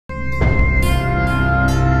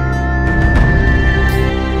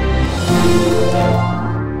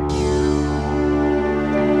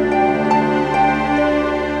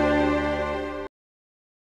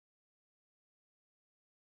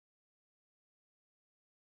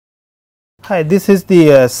Hi, this is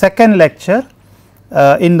the second lecture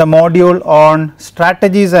in the module on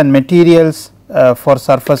strategies and materials for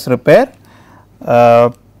surface repair.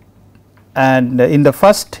 And in the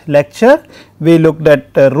first lecture we looked at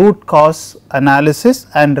root cause analysis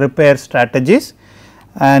and repair strategies,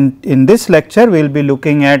 and in this lecture we will be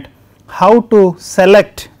looking at how to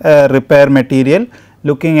select repair material,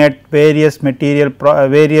 looking at various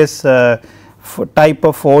type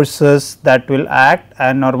of forces that will act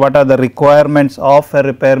and or what are the requirements of a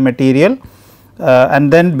repair material,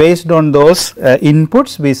 and then based on those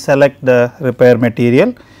inputs we select the repair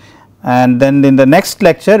material. And then in the next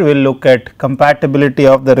lecture we will look at compatibility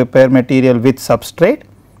of the repair material with substrate.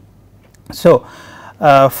 So,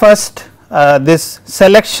 first this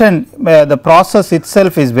selection, the process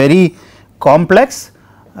itself is very complex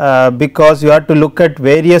because you have to look at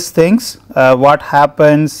various things, what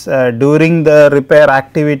happens during the repair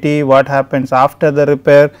activity, what happens after the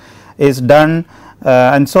repair is done,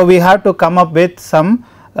 and so we have to come up with some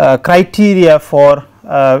criteria for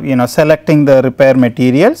selecting the repair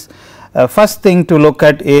materials. First thing to look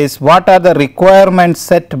at is what are the requirements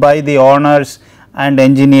set by the owners and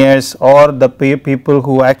engineers or the people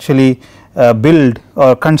who actually build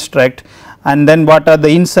or construct, and then what are the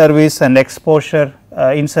in service and exposure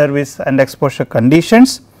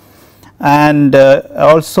conditions, and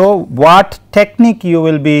also what technique you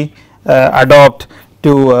will be adopt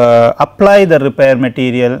to apply the repair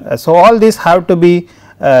material. So, all these have to be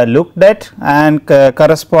looked at, and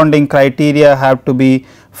corresponding criteria have to be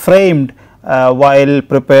framed while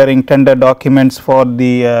preparing tender documents for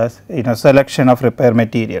the selection of repair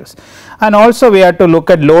materials. And also we have to look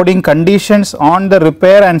at loading conditions on the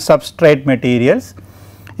repair and substrate materials.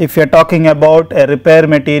 If you are talking about a repair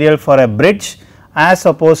material for a bridge as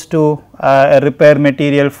opposed to a repair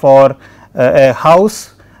material for a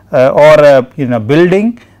house or a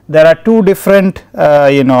building, there are two different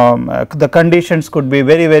the conditions could be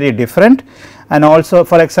very different. And also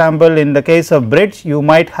for example, in the case of bridge you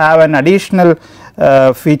might have an additional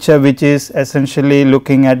feature which is essentially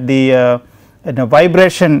looking at the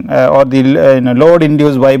vibration or the load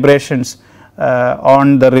induced vibrations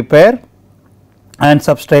on the repair and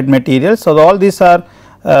substrate material. So, all these are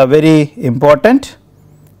very important.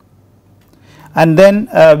 And then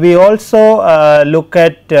we also have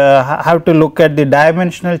to look at the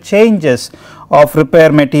dimensional changes of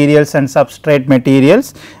repair materials and substrate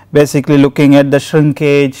materials, basically looking at the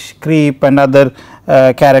shrinkage, creep and other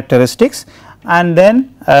characteristics, and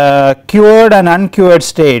then cured and uncured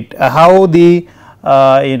state, how the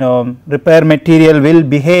repair material will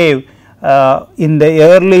behave in the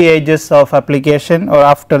early ages of application or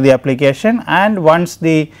after the application, and once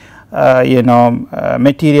the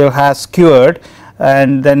material has cured,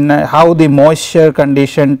 and then how the moisture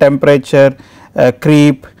condition, temperature,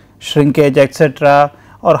 creep, shrinkage etc.,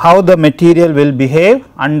 or how the material will behave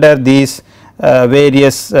under these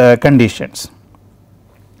various conditions.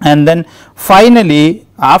 And then finally,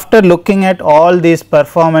 after looking at all these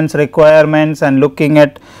performance requirements and looking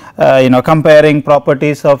at comparing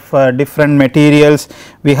properties of different materials,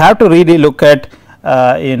 we have to really look at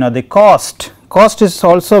the cost. Cost is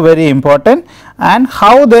also very important, and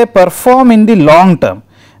how they perform in the long term,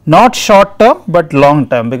 not short term, but long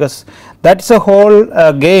term, because that is a whole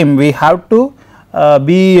game. We have to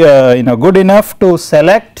be good enough to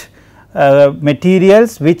select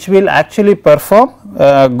materials which will actually perform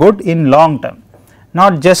good in long term,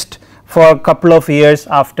 not just for a couple of years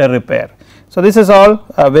after repair. So, this is all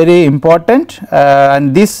very important,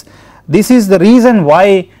 and this is the reason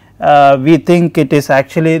why we think it is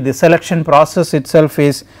actually the selection process itself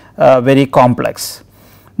is very complex.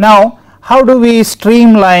 Now, how do we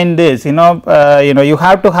streamline this? You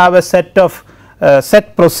have to have a set of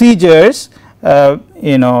set procedures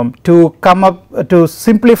to come up to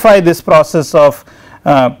simplify this process of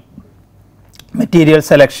material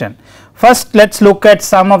selection. First, let us look at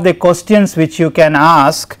some of the questions which you can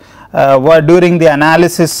ask during the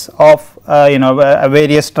analysis of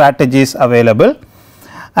various strategies available.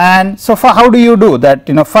 And so, for how do you do that?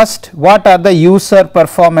 First, what are the user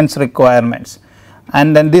performance requirements,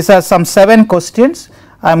 and then these are some 7 questions.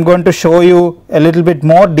 I am going to show you a little bit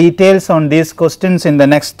more details on these questions in the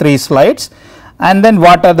next 3 slides. And then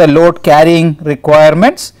what are the load carrying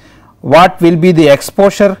requirements, what will be the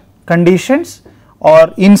exposure conditions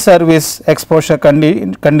or in service exposure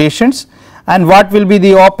conditions, and what will be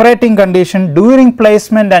the operating condition during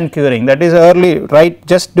placement and curing, that is early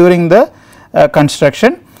just during the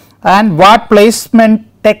construction, and what placement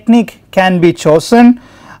technique can be chosen,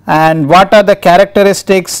 and what are the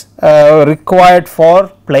characteristics required for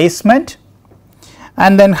placement,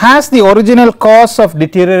 and then has the original cause of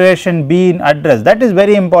deterioration been addressed. That is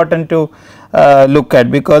very important to look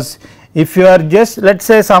at, because if you are just, let us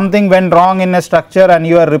say something went wrong in a structure and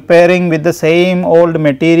you are repairing with the same old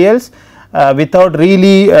materials without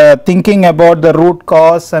really thinking about the root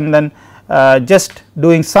cause and then just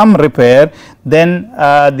doing some repair, then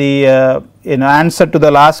the answer to the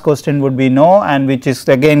last question would be no, and which is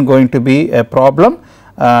again going to be a problem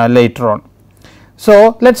later on.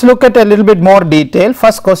 So, let us look at a little bit more detail.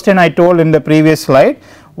 First question I told in the previous slide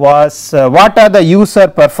was what are the user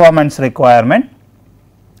performance requirement.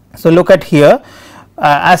 So, look at here,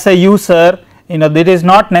 as a user, it is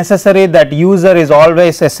not necessary that user is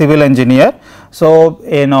always a civil engineer. So,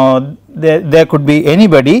 there could be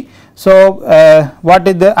anybody. So, what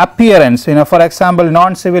is the appearance, for example,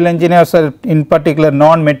 non-civil engineers, or in particular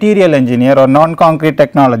non-material engineer or non-concrete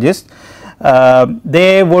technologists,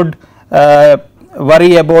 they would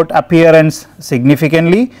worry about appearance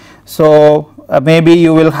significantly. So, maybe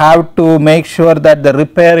you will have to make sure that the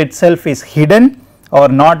repair itself is hidden or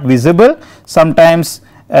not visible. Sometimes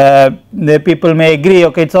the people may agree,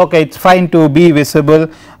 okay, it's fine to be visible,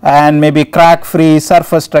 and maybe crack free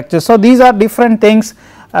surface structure. So, these are different things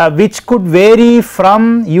which could vary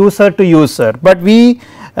from user to user, but we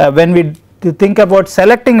when we think about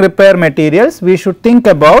selecting repair materials, we should think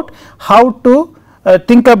about how to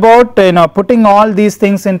think about putting all these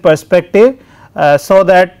things in perspective, so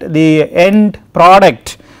that the end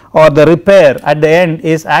product or the repair at the end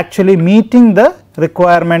is actually meeting the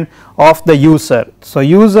requirement of the user. So,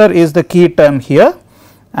 user is the key term here,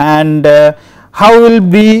 and how will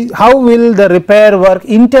the repair work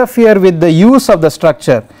interfere with the use of the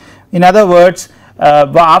structure. In other words,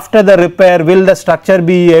 after the repair, will the structure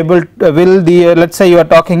be able to, let us say you are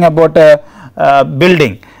talking about a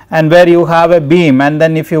building and where you have a beam, and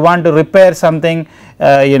then if you want to repair something,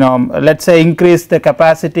 let us say increase the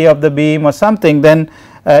capacity of the beam or something, then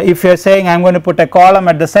if you are saying I am going to put a column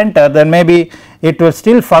at the center, then maybe it will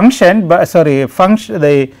still function, but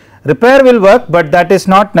the repair will work, but that is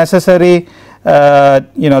not necessary,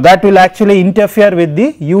 that will actually interfere with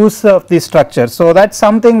the use of the structure. So, that is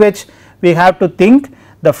something which we have to think.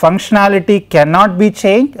 The functionality cannot be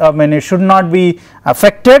changed, it should not be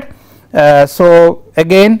affected. So,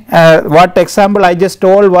 again what example I just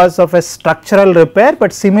told was of a structural repair,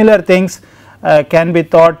 but similar things can be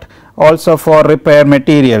thought also for repair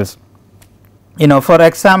materials. For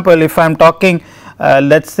example, if I am talking,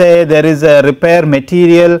 let us say there is a repair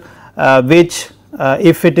material which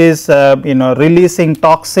if it is releasing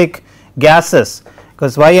toxic gases,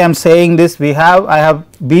 because why I am saying this, I have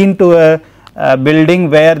been to a building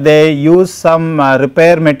where they use some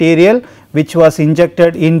repair material which was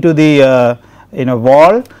injected into the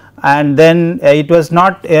wall, and then it was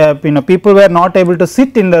not people were not able to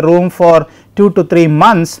sit in the room for 2 to 3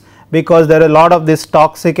 months, because there are a lot of these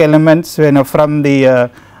toxic elements from the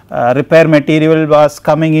repair material was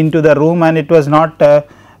coming into the room, and it was not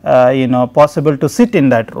possible to sit in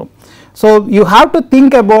that room. So, you have to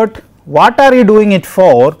think about what are you doing it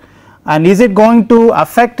for, and is it going to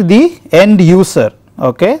affect the end user.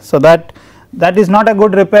 Okay. So, that is not a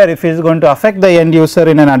good repair if it is going to affect the end user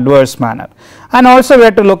in an adverse manner. And also we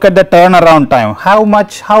have to look at the turnaround time,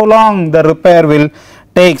 how long the repair will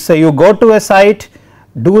take. So, you go to a site,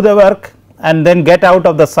 do the work, and then get out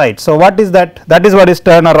of the site. So, what is that? That is what is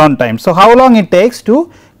turnaround time. So, how long it takes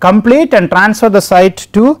to complete and transfer the site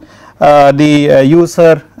to the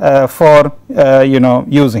user for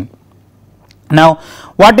using. Now,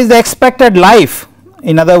 what is the expected life?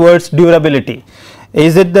 In other words, durability.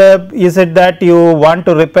 Is it that you want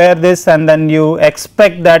to repair this and then you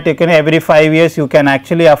expect that you can every 5 years you can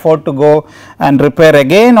actually afford to go and repair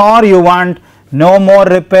again, or you want no more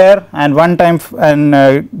repair and one time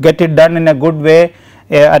and get it done in a good way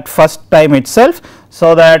at first time itself,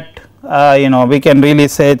 so that we can really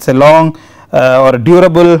say it is a long or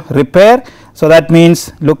durable repair. So, that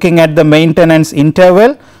means looking at the maintenance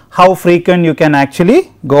interval, how frequent you can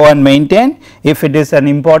actually go and maintain. If it is an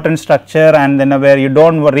important structure and then where you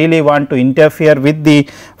do not really want to interfere with the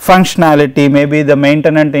functionality, maybe the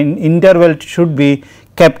maintenance interval should be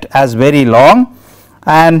kept as very long.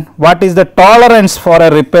 And what is the tolerance for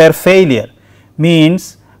a repair failure?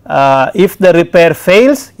 Means if the repair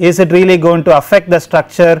fails, is it really going to affect the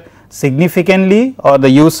structure significantly or the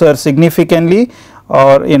user significantly,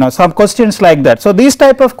 or some questions like that. So, these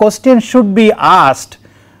type of questions should be asked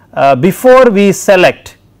before we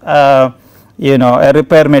select a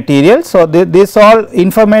repair material. So, this all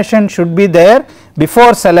information should be there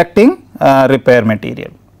before selecting repair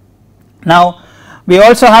material. Now, we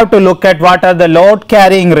also have to look at what are the load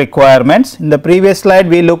carrying requirements. In the previous slide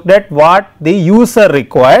we looked at what the user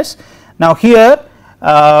requires. Now here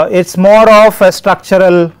it is more of a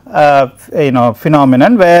structural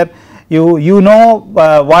phenomenon where you know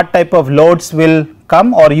what type of loads will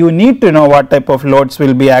come, or you need to know what type of loads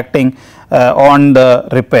will be acting on the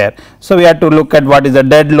repair. So we have to look at what is the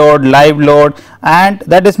dead load, live load, and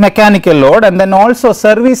that is mechanical load, and then also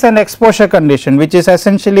service and exposure condition, which is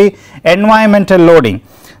essentially environmental loading.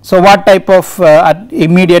 So what type of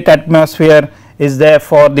immediate atmosphere is there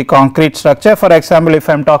for the concrete structure? For example, if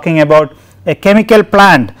I am talking about a chemical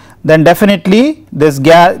plant, then definitely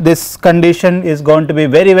this condition is going to be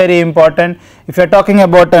very important. If you are talking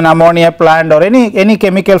about an ammonia plant or any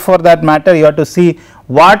chemical for that matter, you have to see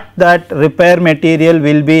what that repair material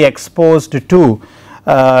will be exposed to,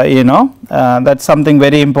 that is something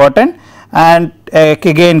very important. And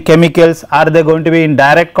again, chemicals, are they going to be in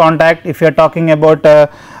direct contact? If you are talking about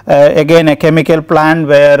again a chemical plant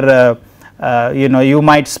where you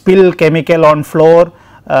might spill chemical on floor,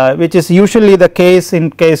 which is usually the case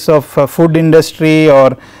in case of food industry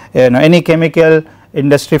or any chemical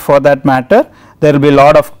industry for that matter. There will be a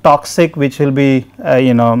lot of toxic which will be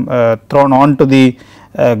thrown onto the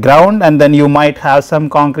ground, and then you might have some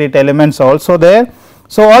concrete elements also there.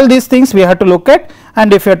 So all these things we have to look at.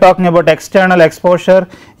 And if you are talking about external exposure,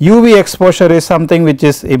 UV exposure is something which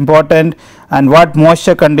is important, and what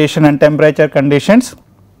moisture condition and temperature conditions,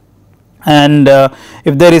 and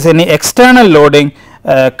if there is any external loading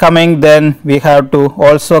coming, then we have to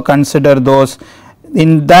also consider those.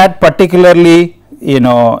 In that particularly,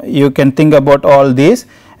 you can think about all these.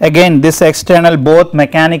 Again, this external, both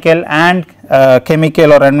mechanical and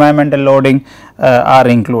chemical or environmental loading are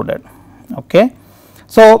included. Okay.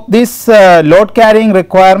 So these load carrying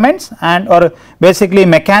requirements and or basically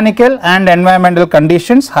mechanical and environmental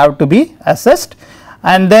conditions have to be assessed.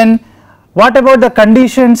 And then what about the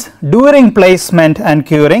conditions during placement and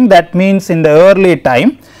curing, that means in the early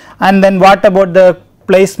time, and then what about the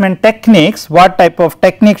placement techniques, what type of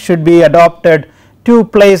technique should be adopted to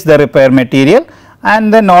place the repair material,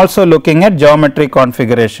 and then also looking at geometry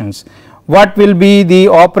configurations. What will be the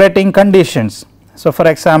operating conditions? So for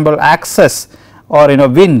example, access or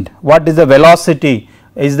wind, what is the velocity,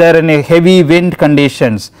 is there any heavy wind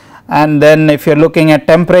conditions, and then if you are looking at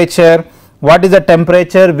temperature, what is the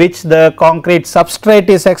temperature which the concrete substrate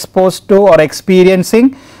is exposed to or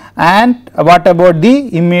experiencing, and what about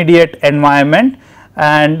the immediate environment,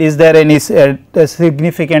 and is there any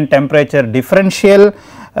significant temperature differential,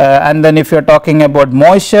 and then if you are talking about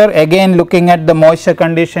moisture, again looking at the moisture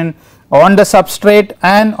condition on the substrate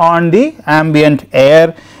and on the ambient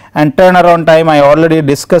air, and turnaround time I already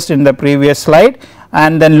discussed in the previous slide.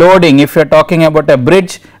 And then loading, if you are talking about a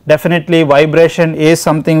bridge, definitely vibration is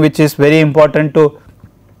something which is very important to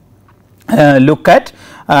look at,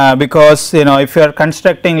 because if you are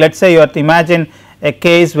constructing, let us say you have to imagine a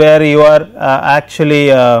case where you are actually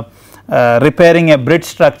repairing a bridge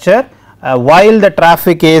structure while the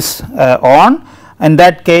traffic is on. In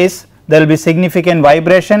that case there will be significant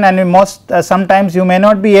vibration, and sometimes you may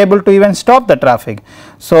not be able to even stop the traffic.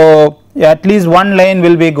 So at least one lane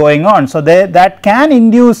will be going on. So that can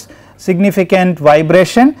induce significant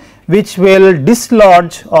vibration which will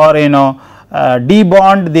dislodge or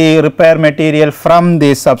debond the repair material from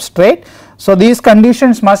the substrate. So these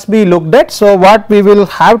conditions must be looked at. So what we will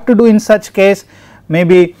have to do in such case,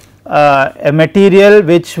 maybe a material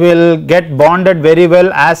which will get bonded very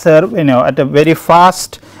well as at a very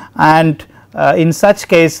fast, and in such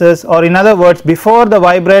cases, or in other words, before the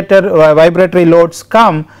vibratory loads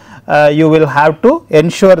come, you will have to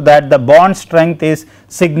ensure that the bond strength is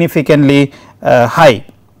significantly high.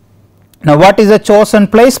 Now what is the chosen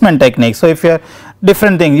placement technique? So if you are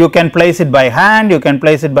different thing, you can place it by hand, you can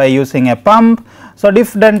place it by using a pump. So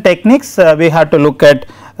different techniques we have to look at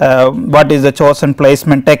what is the chosen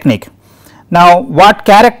placement technique. Now what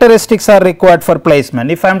characteristics are required for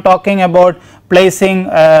placement? If I am talking about placing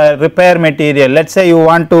repair material, let us say you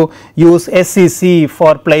want to use SCC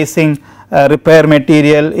for placing repair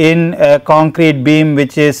material in a concrete beam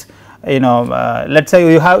which is let us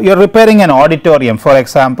say you are repairing an auditorium, for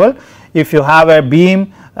example. If you have a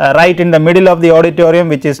beam right in the middle of the auditorium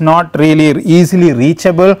which is not really easily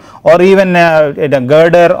reachable, or even a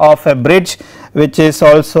girder of a bridge which is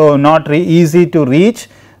also not easy to reach,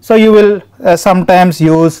 so you will sometimes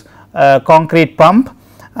use concrete pump.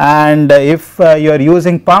 And if you are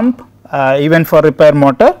using pump even for repair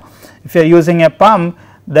motor, if you are using a pump,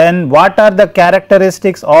 then what are the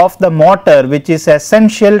characteristics of the motor which is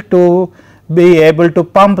essential to be able to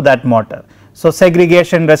pump that motor? So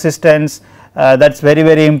segregation resistance, that is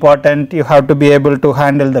very important. You have to be able to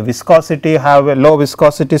handle the viscosity, have a low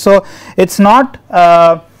viscosity. So, it is not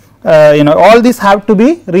all these have to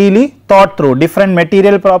be really thought through, different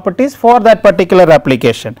material properties for that particular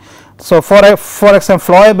application. So, for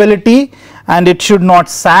example, flowability, and it should not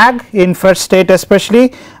sag in first state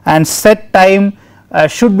especially, and set time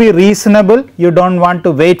should be reasonable, you do not want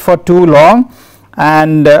to wait for too long.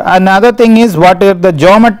 And another thing is what is the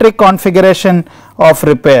geometric configuration of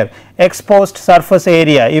repair, exposed surface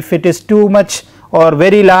area. If it is too much or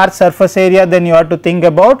very large surface area, then you have to think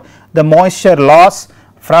about the moisture loss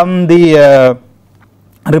from the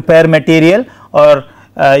repair material, or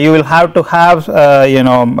you will have to have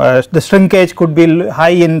the shrinkage could be high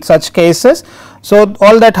in such cases. So,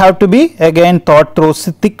 all that have to be again thought through.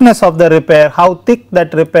 Thickness of the repair, how thick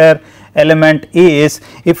that repair element is.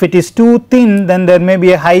 If it is too thin, then there may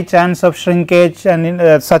be a high chance of shrinkage and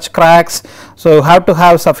in, such cracks. So, you have to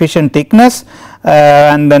have sufficient thickness,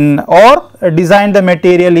 and then or design the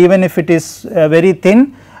material even if it is very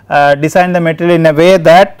thin, design the material in a way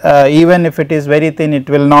that even if it is very thin, it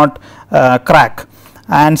will not crack.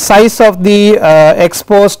 And size of the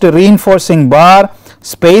exposed reinforcing bar,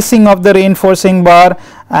 spacing of the reinforcing bar,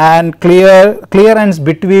 and clearance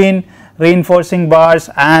between reinforcing bars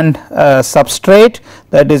and substrate,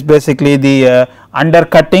 that is basically the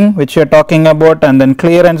undercutting which we are talking about, and then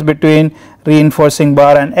clearance between reinforcing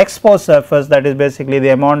bar and exposed surface, that is basically the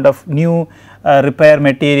amount of new repair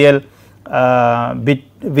material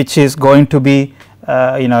which is going to be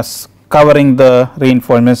covering the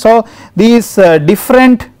reinforcement. So, these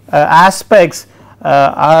different aspects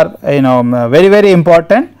are very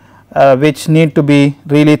important, which need to be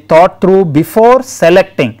really thought through before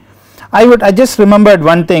selecting. I just remembered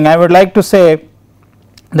one thing. I would like to say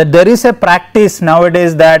that there is a practice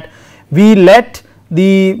nowadays that we let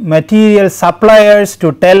the material suppliers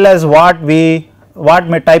to tell us what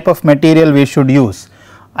type of material we should use.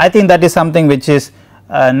 I think that is something which is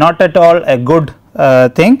not at all a good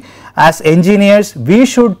thing. As engineers, we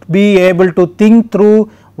should be able to think through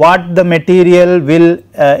what the material will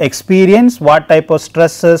experience, what type of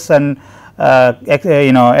stresses and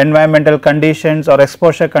environmental conditions or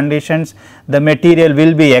exposure conditions the material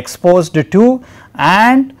will be exposed to,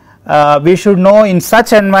 and we should know in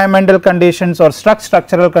such environmental conditions or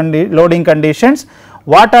structural loading conditions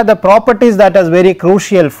what are the properties that is very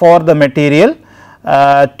crucial for the material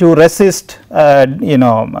to resist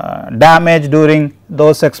damage during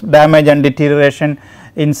those damage and deterioration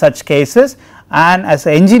in such cases. And as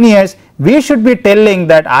engineers, we should be telling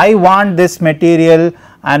that I want this material,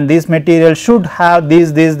 and this material should have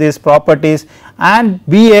these properties, and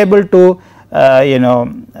be able to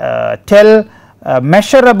tell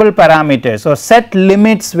measurable parameters or set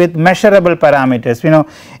limits with measurable parameters.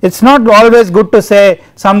 It is not always good to say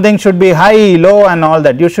something should be high, low and all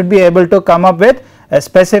that. You should be able to come up with a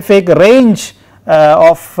specific range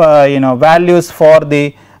of values for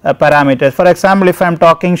the parameters. For example, if I am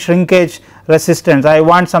talking shrinkage resistance, I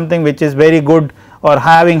want something which is very good or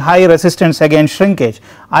having high resistance against shrinkage.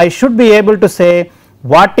 I should be able to say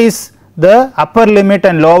what is the upper limit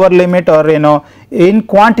and lower limit, or in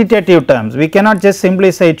quantitative terms. We cannot just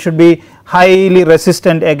simply say it should be highly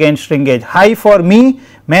resistant against shrinkage. High for me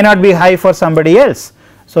may not be high for somebody else.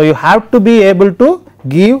 So, you have to be able to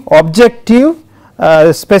give objective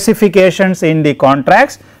specifications in the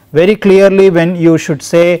contracts very clearly when you should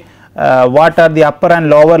say what are the upper and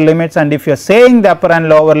lower limits, and if you are saying the upper and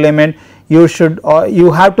lower limit, you should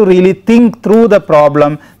you have to really think through the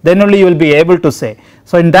problem, then only you will be able to say.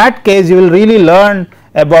 So, in that case you will really learn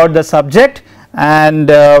about the subject, and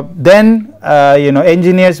then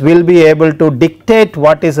engineers will be able to dictate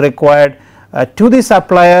what is required to the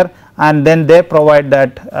supplier, and then they provide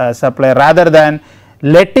that supplier rather than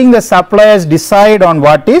letting the suppliers decide on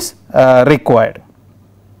what is required.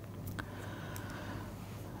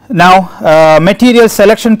 Now, material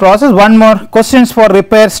selection process, one more questions for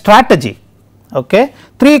repair strategy. Okay,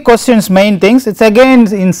 3 questions, main things. It is again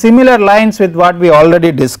in similar lines with what we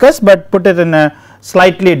already discussed, but put it in a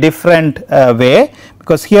slightly different way,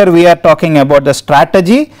 because here we are talking about the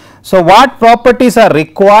strategy. So, what properties are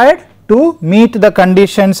required to meet the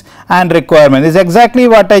conditions and requirements is exactly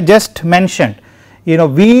what I just mentioned.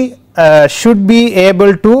 We should be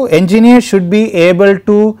able to, engineers should be able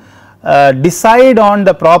to decide on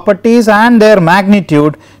the properties and their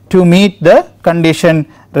magnitude to meet the condition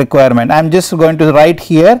requirement. I am just going to write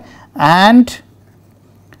here and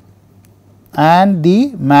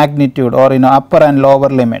the magnitude, or upper and lower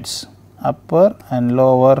limits, upper and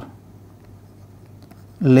lower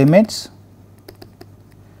limits,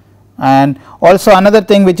 And also another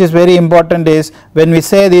thing which is very important is when we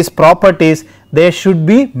say these properties, they should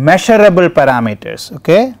be measurable parameters,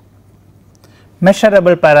 okay,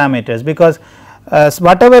 measurable parameters, because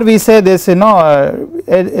whatever we say this,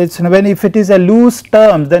 it's when if it is a loose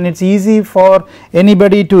term, then it's easy for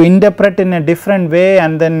anybody to interpret in a different way,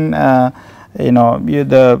 and then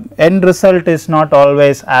the end result is not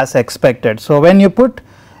always as expected. So when you put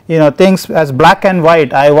things as black and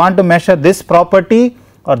white, I want to measure this property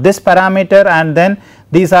or this parameter, and then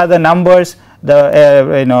these are the numbers,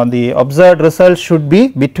 the observed results should be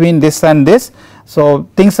between this and this. So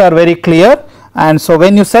things are very clear, and so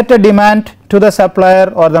when you set a demand to the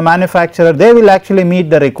supplier or the manufacturer, they will actually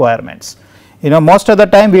meet the requirements. Most of the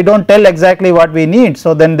time we do not tell exactly what we need,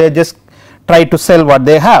 so then they just try to sell what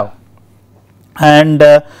they have. And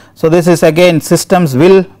so this is again, systems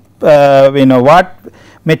will what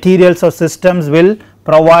materials or systems will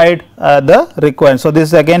provide the requirement. So this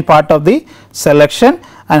is again part of the selection,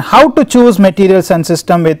 and how to choose materials and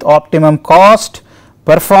system with optimum cost,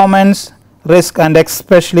 performance, risk, and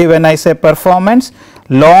especially when I say performance,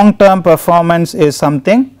 long term performance is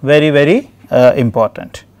something very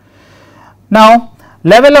important. Now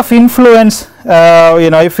level of influence,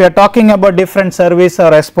 if you are talking about different service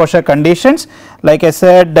or exposure conditions, like I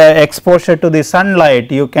said, exposure to the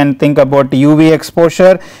sunlight, you can think about UV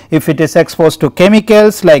exposure. If it is exposed to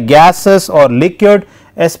chemicals like gases or liquid,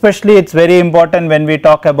 especially it is very important when we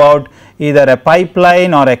talk about either a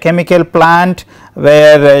pipeline or a chemical plant,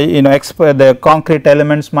 where the concrete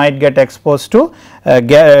elements might get exposed to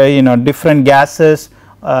different gases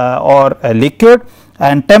or a liquid.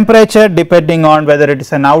 And temperature, depending on whether it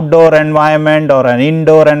is an outdoor environment or an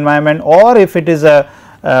indoor environment, or if it is a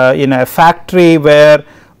a factory where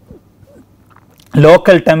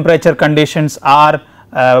local temperature conditions are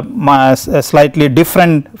slightly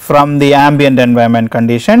different from the ambient environment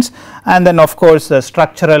conditions. And then of course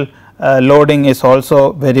structural loading is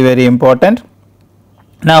also very important.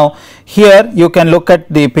 Now here you can look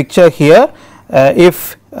at the picture here.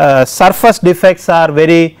 If surface defects are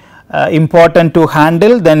very important to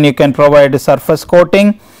handle, then you can provide a surface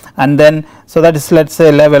coating, and then so that is, let us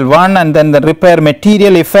say, level 1. And then the repair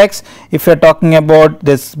material effects, if you are talking about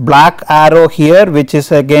this black arrow here, which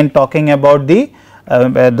is again talking about the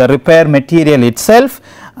repair material itself.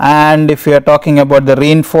 And if you are talking about the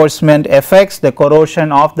reinforcement effects, the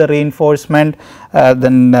corrosion of the reinforcement,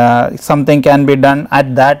 then something can be done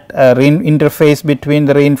at that interface between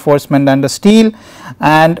the reinforcement and the steel,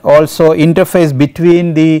 and also interface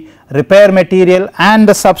between the repair material and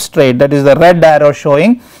the substrate, that is the red arrow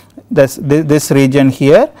showing this region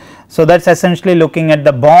here. So that is essentially looking at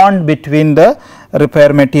the bond between the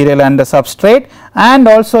repair material and the substrate, and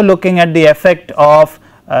also looking at the effect of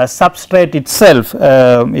substrate itself,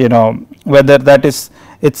 whether that is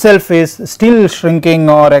itself is still shrinking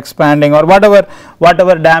or expanding, or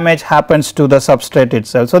whatever damage happens to the substrate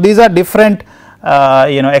itself. So these are different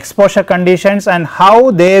exposure conditions, and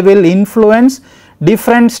how they will influence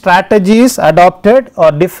different strategies adopted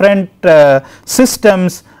or different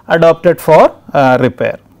systems adopted for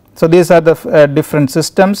repair. So these are the different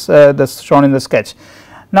systems that's shown in the sketch.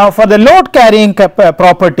 Now for the load carrying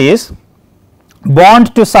properties,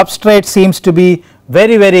 bond to substrate seems to be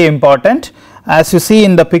very important. As you see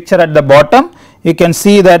in the picture at the bottom, you can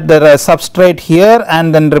see that there is substrate here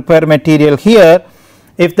and then repair material here.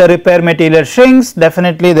 If the repair material shrinks,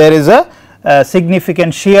 definitely there is a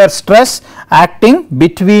significant shear stress acting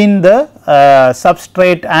between the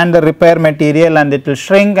substrate and the repair material, and it will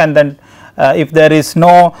shrink, and then if there is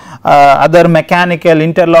no other mechanical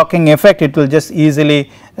interlocking effect, it will just easily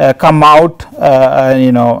come out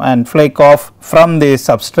and flake off from the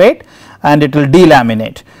substrate, and it will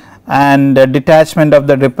delaminate, and detachment of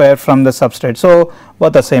the repair from the substrate. So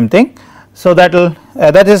both the same thing. So that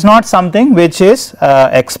is not something which is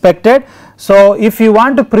expected. So if you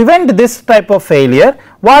want to prevent this type of failure,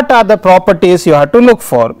 what are the properties you have to look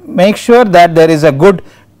for? Make sure that there is a good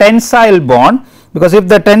tensile bond, because if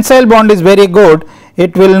the tensile bond is very good,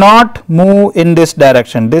 it will not move in this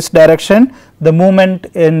direction. This direction, the movement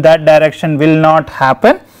in that direction will not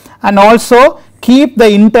happen. And also keep the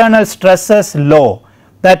internal stresses low.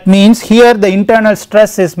 That means here the internal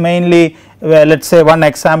stress is mainly, let us say one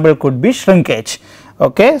example could be shrinkage.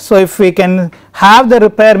 Okay. So if we can have the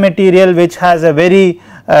repair material which has a very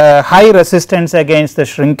high resistance against the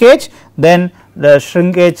shrinkage, then the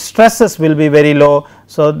shrinkage stresses will be very low.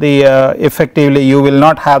 So the effectively you will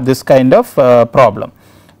not have this kind of problem.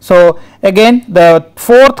 So again the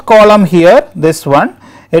fourth column here, this one,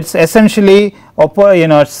 it is essentially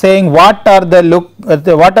saying what are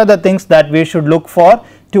the things that we should look for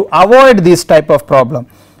to avoid this type of problem.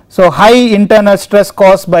 So, high internal stress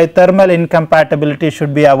caused by thermal incompatibility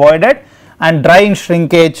should be avoided and drying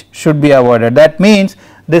shrinkage should be avoided. That means,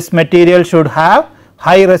 this material should have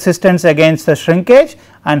high resistance against the shrinkage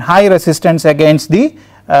and high resistance against the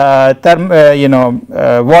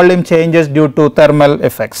volume changes due to thermal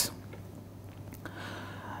effects.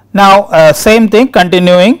 Now, same thing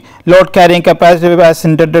continuing, load carrying capacity as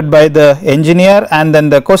intended by the engineer, and then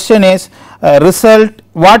the question is result,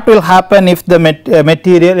 what will happen if the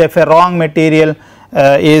material, if a wrong material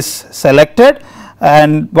is selected,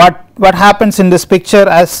 and what happens in this picture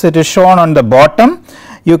as it is shown on the bottom.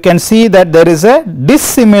 You can see that there is a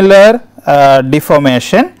dissimilar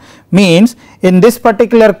deformation, means in this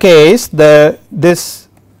particular case this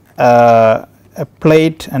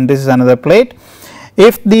plate and this is another plate.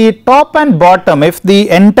 If the top and bottom, if the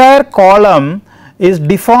entire column is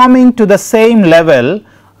deforming to the same level,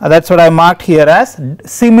 that is what I marked here as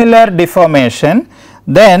similar deformation,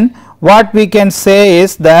 then what we can say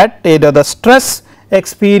is that the stress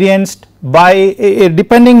experienced by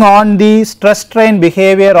depending on the stress strain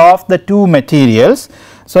behavior of the two materials.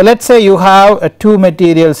 So, let us say you have two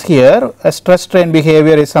materials here, a stress strain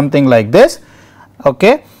behavior is something like this,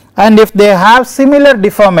 okay. And if they have similar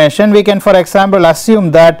deformation, we can for example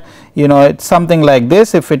assume that it is something like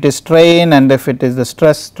this, if it is strain and if it is the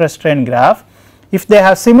stress strain graph. If they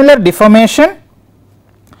have similar deformation,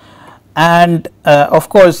 and of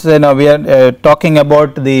course we are talking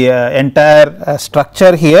about the entire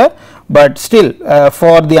structure here, but still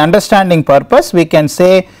for the understanding purpose we can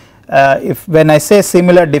say, if when I say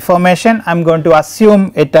similar deformation, I am going to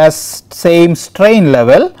assume it has same strain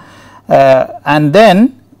level, and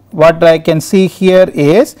then what I can see here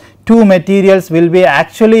is two materials will be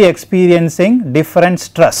actually experiencing different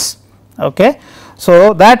stress, okay.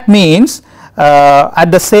 So, that means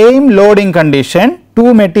at the same loading condition,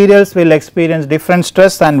 two materials will experience different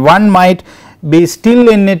stress, and one might be still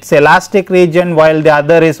in its elastic region while the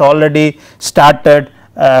other is already started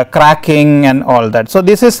cracking and all that. So,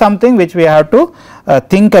 this is something which we have to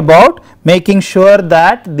think about, making sure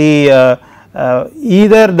that the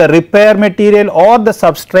either the repair material or the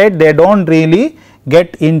substrate, they do not really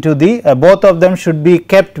get into the both of them should be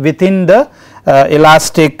kept within the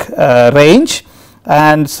elastic range,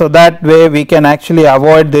 and so that way we can actually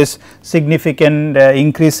avoid this significant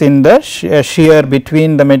increase in the shear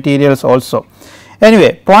between the materials also.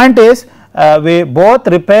 Anyway, point is we both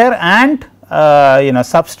repair and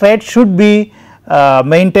substrate should be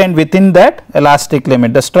maintained within that elastic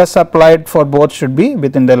limit. The stress applied for both should be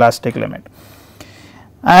within the elastic limit.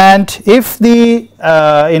 And if the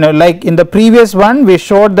like in the previous one we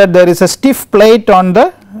showed that there is a stiff plate on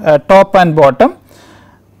the top and bottom.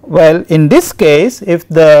 Well, in this case, if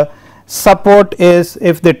the support is,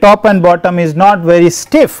 if the top and bottom is not very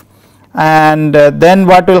stiff, and then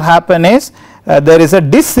what will happen is there is a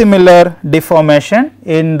dissimilar deformation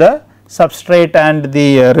in the substrate and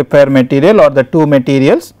the repair material or the two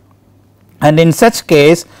materials, and in such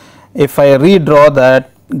case if I redraw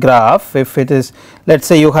that graph, if it is, let us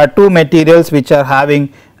say you have two materials which are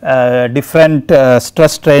having different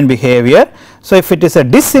stress strain behavior. So, if it is a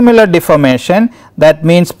dissimilar deformation, that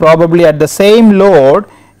means probably at the same load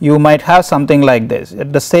you might have something like this.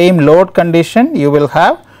 At the same load condition you will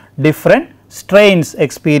have different strains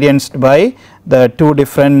experienced by the two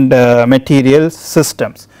different material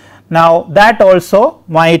systems. Now, that also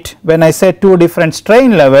might, when I say two different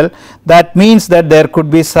strain level, that means that there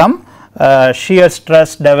could be some shear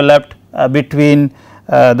stress developed between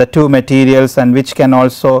the two materials, and which can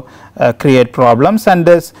also create problems, and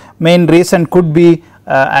this main reason could be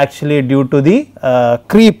actually due to the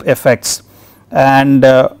creep effects, and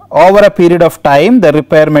over a period of time the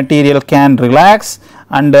repair material can relax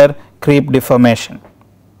under creep deformation.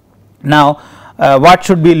 Now, what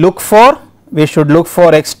should we look for? We should look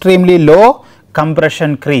for extremely low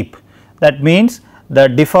compression creep. That means the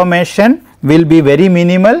deformation will be very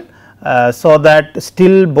minimal, so that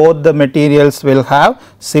still both the materials will have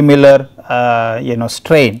similar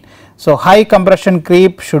strain. So, high compression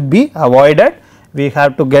creep should be avoided. We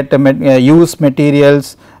have to get use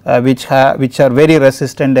materials which are very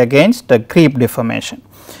resistant against the creep deformation.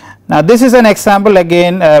 Now, this is an example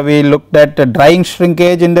again, we looked at drying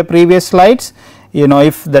shrinkage in the previous slides.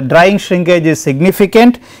 If the drying shrinkage is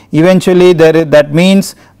significant, eventually that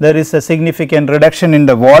means there is a significant reduction in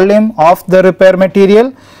the volume of the repair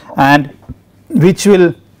material, and which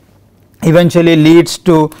will eventually leads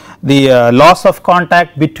to the loss of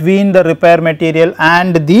contact between the repair material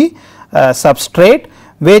and the substrate,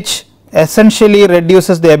 which essentially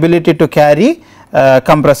reduces the ability to carry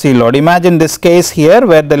compressive load. Imagine this case here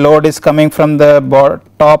where the load is coming from the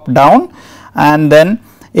top down, and then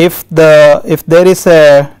if there is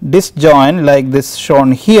a disjoint like this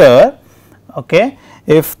shown here, okay,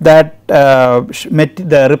 if that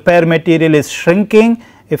the repair material is shrinking,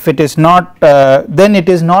 if it is not then it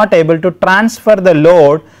is not able to transfer the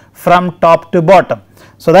load from top to bottom.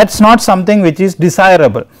 So, that is not something which is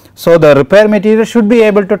desirable. So, the repair material should be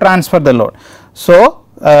able to transfer the load. So,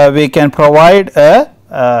 we can provide a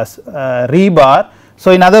rebar.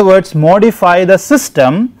 So, in other words, modify the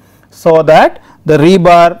system so that the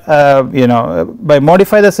rebar by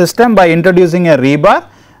modify the system by introducing a rebar,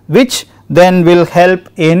 which then will help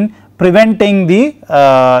in preventing the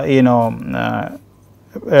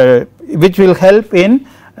which will help in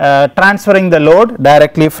transferring the load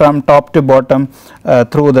directly from top to bottom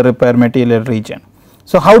through the repair material region.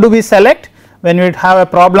 So, how do we select when we have a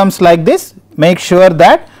problems like this? Make sure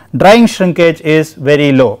that drying shrinkage is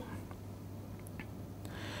very low.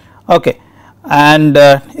 Okay. And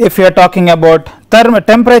if you are talking about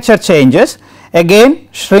temperature changes, again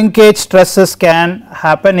shrinkage stresses can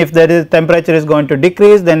happen. If there is temperature is going to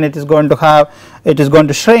decrease, then it is going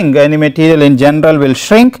to shrink. Any material in general will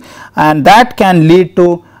shrink, and that can lead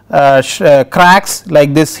to cracks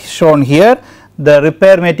like this shown here. The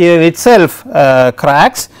repair material itself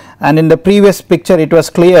cracks, and in the previous picture it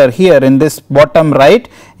was clear. Here in this bottom right,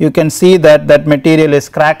 you can see that that material is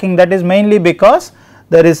cracking. That is mainly because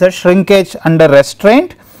there is a shrinkage under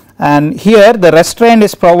restraint, and here the restraint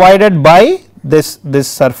is provided by this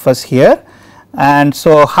surface here, and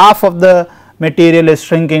so half of the material is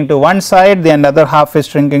shrinking to one side, the another half is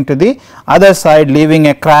shrinking to the other side, leaving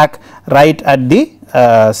a crack right at the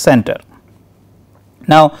center.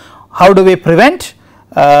 Now, how do we prevent?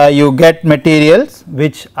 You get materials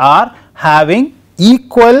which are having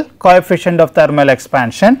equal coefficient of thermal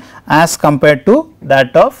expansion as compared to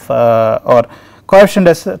that of or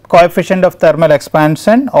coefficient of thermal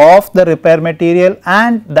expansion of the repair material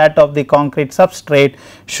and that of the concrete substrate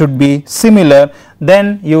should be similar,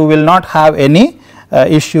 then you will not have any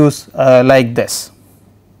issues like this.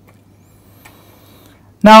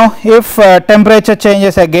 Now, if temperature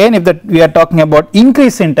changes, again if we are talking about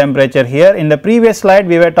increase in temperature here, in the previous slide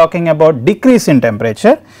we were talking about decrease in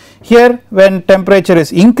temperature. Here when temperature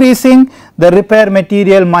is increasing, the repair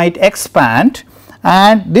material might expand,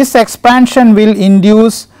 and this expansion will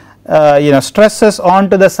induce stresses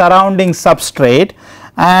onto the surrounding substrate,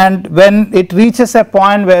 and when it reaches a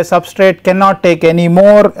point where substrate cannot take any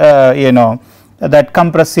more that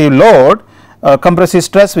compressive load, compressive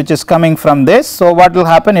stress which is coming from this. So, what will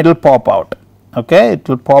happen? It will pop out, okay, it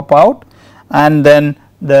will pop out, and then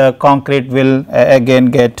the concrete will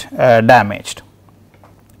again get damaged.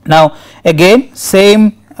 Now, again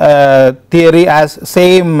same theory as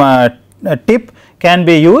same tip can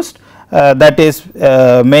be used, that is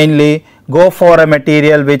mainly go for a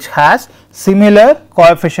material which has similar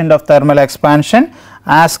coefficient of thermal expansion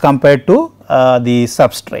as compared to the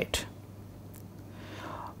substrate.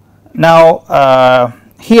 Now,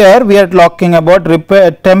 here we are talking about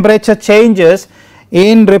temperature changes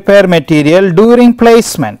in repair material during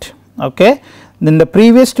placement. Okay. In the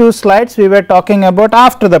previous two slides we were talking about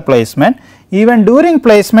after the placement. Even during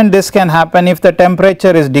placement this can happen. If the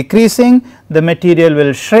temperature is decreasing, the material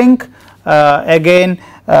will shrink. Again,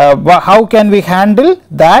 how can we handle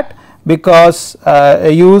that? Because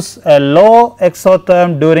use a low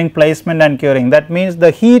exotherm during placement and curing. That means the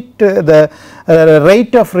heat, the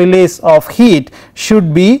rate of release of heat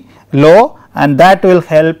should be low, and that will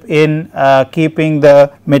help in keeping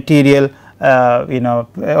the material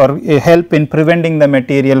or help in preventing the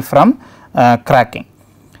material from cracking.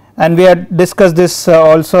 And we had discussed this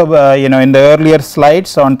also in the earlier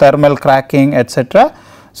slides on thermal cracking, etc.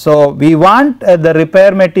 So, we want the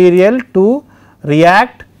repair material to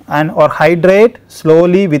react and or hydrate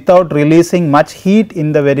slowly without releasing much heat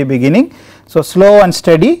in the very beginning. So, slow and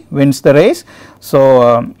steady wins the race.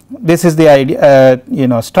 So, this is the idea,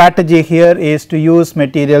 strategy here is to use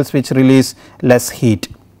materials which release less heat.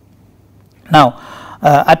 Now,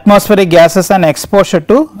 atmospheric gases and exposure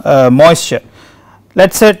to moisture.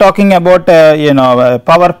 Let us say talking about a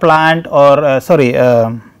power plant or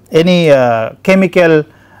any chemical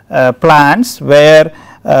plants where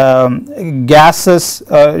gases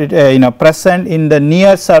present in the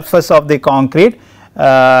near surface of the concrete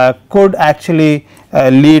could actually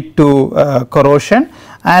lead to corrosion,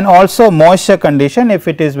 and also moisture condition. If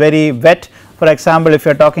it is very wet, for example, if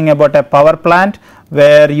you are talking about a power plant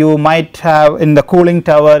where you might have in the cooling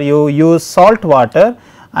tower you use salt water,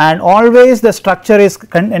 and always the structure is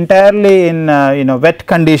entirely in wet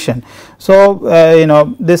condition. So,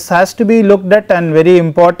 this has to be looked at and very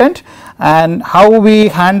important, and how we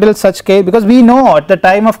handle such case, because we know at the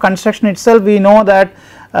time of construction itself we know that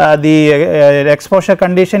the exposure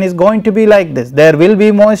condition is going to be like this. There will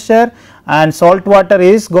be moisture and salt water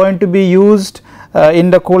is going to be used in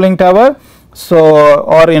the cooling tower. So,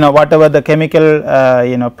 or whatever the chemical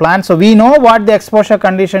plant. So, we know what the exposure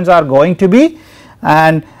conditions are going to be,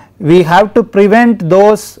 and we have to prevent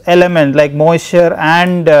those elements like moisture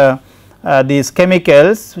and these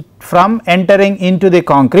chemicals from entering into the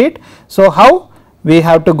concrete. So, how? We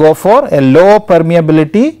have to go for a low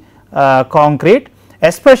permeability concrete,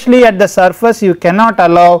 especially at the surface you cannot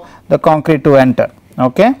allow the concrete to enter,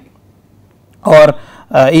 okay, or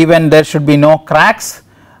even there should be no cracks.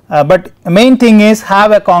 But main thing is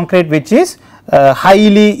have a concrete which is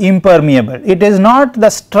highly impermeable. It is not the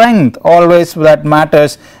strength always that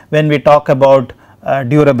matters when we talk about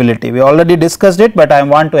durability. We already discussed it, but I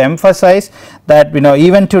want to emphasize that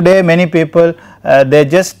even today many people they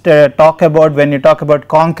just talk about, when you talk about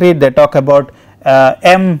concrete, they talk about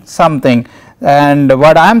M something, and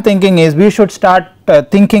what I am thinking is we should start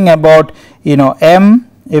thinking about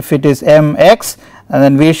M, if it is mx, and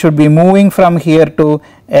then we should be moving from here to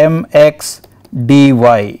mx dy,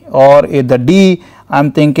 or the d I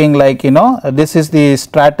am thinking like this is the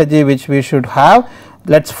strategy which we should have.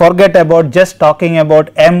 Let us forget about just talking about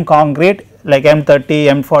M concrete like M30,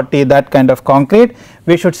 M40, that kind of concrete.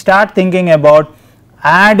 We should start thinking about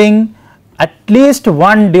adding at least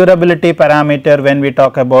one durability parameter when we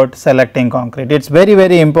talk about selecting concrete. It is very,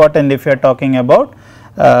 very important if you are talking about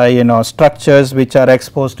structures which are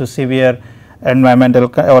exposed to severe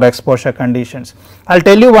environmental or exposure conditions. I will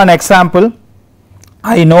tell you one example.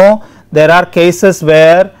 I know there are cases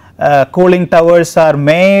where cooling towers are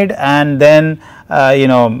made, and then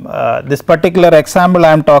this particular example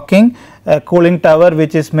I am talking, a cooling tower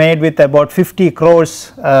which is made with about 50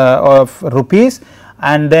 crores of rupees,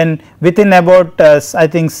 and then within about I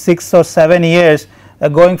think 6 or 7 years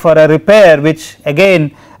going for a repair which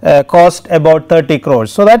again cost about 30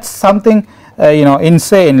 crores. So, that is something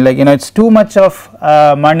insane, like it is too much of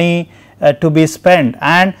money to be spent,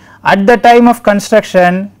 and at the time of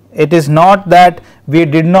construction it is not that we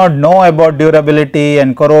did not know about durability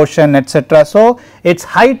and corrosion, etc. So, it is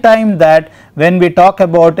high time that when we talk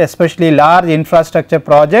about especially large infrastructure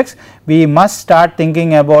projects, we must start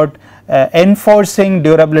thinking about enforcing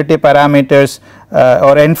durability parameters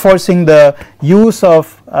or enforcing the use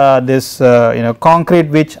of this concrete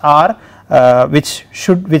which are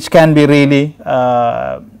which can be really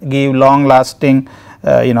give long lasting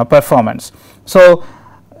performance. So,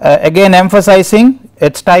 again emphasizing,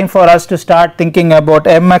 it is time for us to start thinking about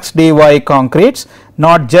mx dy concretes,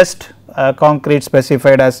 not just concrete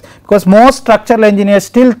specified as, because most structural engineers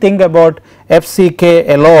still think about FCK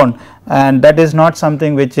alone, and that is not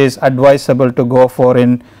something which is advisable to go for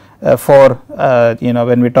in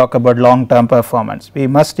when we talk about long term performance. We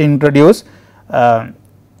must introduce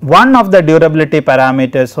one of the durability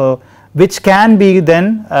parameters, so which can be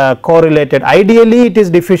then correlated. Ideally it is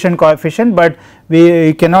diffusion coefficient, but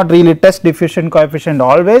we cannot really test diffusion coefficient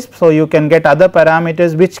always. So, you can get other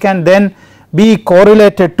parameters which can then be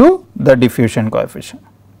correlated to the diffusion coefficient.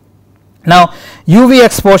 Now, UV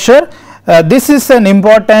exposure, this is an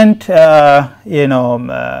important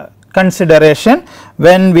consideration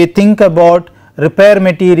when we think about repair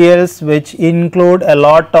materials which include a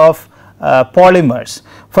lot of polymers.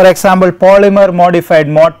 For example, polymer modified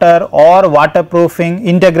mortar or waterproofing,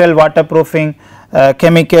 integral waterproofing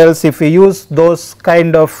chemicals, if we use those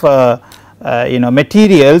kind of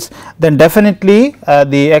materials, then definitely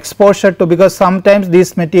the exposure to, because sometimes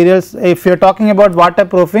these materials, if you are talking about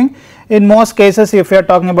waterproofing, in most cases if you are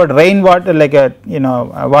talking about rainwater, like a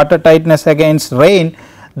water tightness against rain,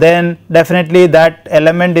 then definitely that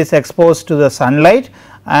element is exposed to the sunlight,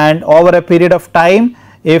 and over a period of time,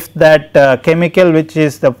 if that chemical which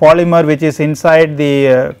is the polymer which is inside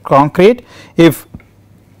the concrete, if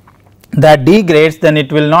that degrades, then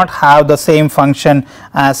it will not have the same function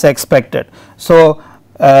as expected. So,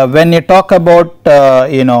 when you talk about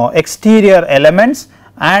exterior elements,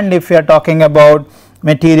 and if you are talking about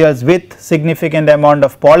materials with significant amount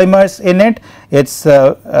of polymers in it, it's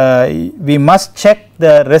we must check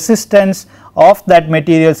the resistance of that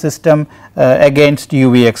material system against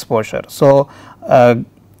UV exposure. So,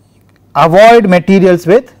 avoid materials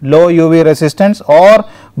with low UV resistance or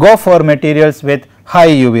go for materials with high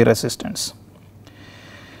UV resistance.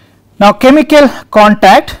 Now, chemical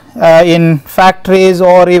contact in factories,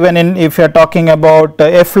 or even in, if you are talking about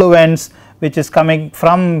effluents which is coming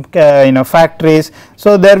from factories.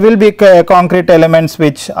 So, there will be concrete elements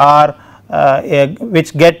which are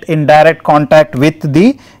which get in direct contact with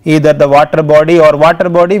the either the water body or water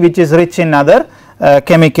body which is rich in other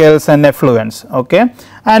chemicals and effluents, okay,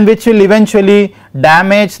 and which will eventually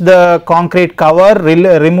damage the concrete cover,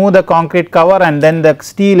 remove the concrete cover, and then the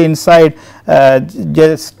steel inside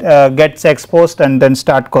just gets exposed and then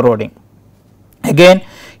start corroding. Again,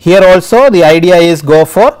 here also the idea is go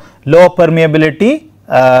for low permeability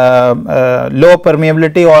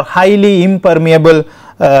or highly impermeable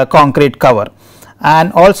concrete cover,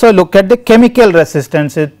 and also look at the chemical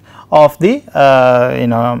resistance of the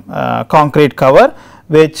concrete cover,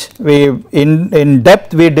 which we in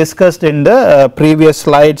depth we discussed in the previous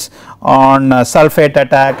slides on sulfate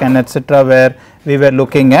attack and etc., where we were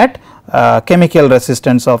looking at chemical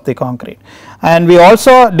resistance of the concrete. And we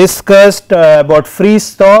also discussed about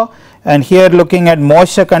freeze thaw, and here looking at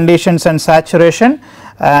moisture conditions and saturation,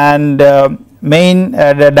 and main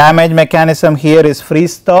the damage mechanism here is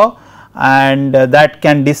freeze thaw, and that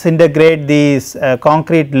can disintegrate these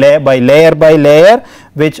concrete layer by layer,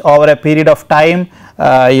 which over a period of time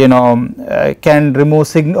can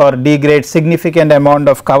remove or degrade significant amount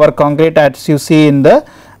of cover concrete, as you see in the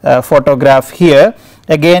photograph here.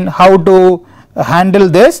 Again, how to handle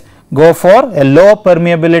this? Go for a low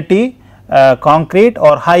permeability concrete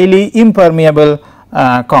or highly impermeable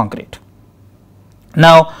concrete.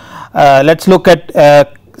 Now, let us look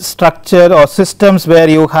at structure or systems where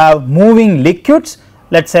you have moving liquids,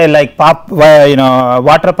 let us say like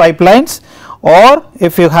water pipelines, or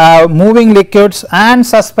if you have moving liquids and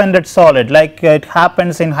suspended solid, like it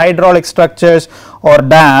happens in hydraulic structures or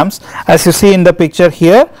dams. As you see in the picture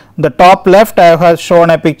here, the top left I have shown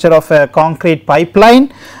a picture of a concrete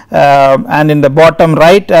pipeline, and in the bottom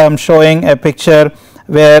right I am showing a picture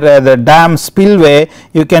where the dam spillway,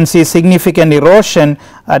 you can see significant erosion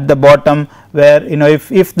at the bottom, where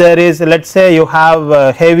if there is, let us say you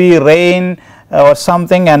have heavy rain or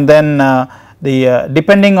something, and then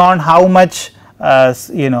depending on how much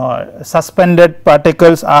suspended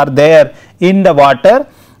particles are there in the water,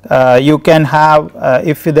 you can have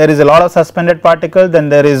if there is a lot of suspended particles, then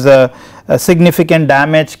there is a significant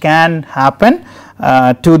damage can happen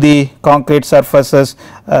to the concrete surfaces,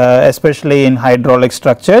 especially in hydraulic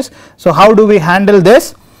structures. So, how do we handle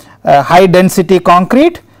this? High density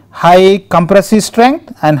concrete, high compressive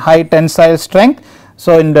strength and high tensile strength.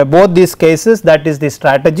 So, in both these cases, that is the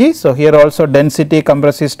strategy. So, here also density,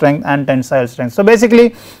 compressive strength and tensile strength. So,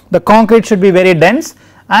 basically the concrete should be very dense,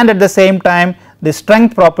 and at the same time the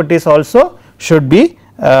strength properties also should be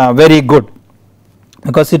very good,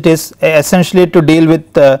 because it is essentially to deal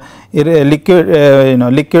with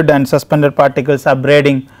liquid and suspended particles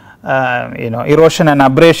abrading erosion and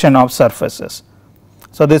abrasion of surfaces.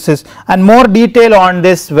 So, this is, and more detail on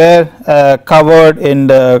this were covered in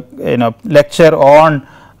the lecture on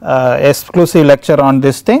exclusive lecture on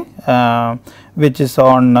this thing, which is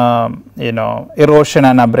on erosion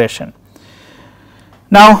and abrasion.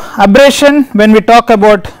 Now, abrasion, when we talk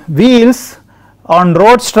about wheels on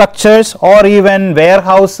road structures or even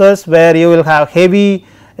warehouses where you will have heavy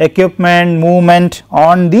equipment movement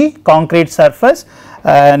on the concrete surface,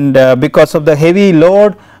 and because of the heavy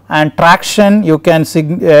load and traction, you can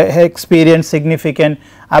experience significant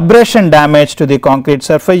abrasion damage to the concrete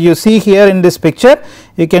surface. You see here in this picture,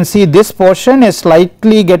 you can see this portion is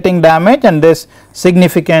slightly getting damaged, and this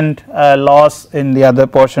significant loss in the other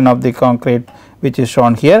portion of the concrete, which is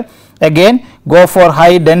shown here. Again, go for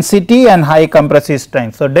high density and high compressive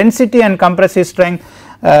strength. So, density and compressive strength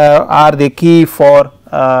are the key for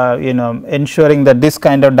ensuring that this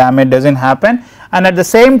kind of damage does not happen, and at the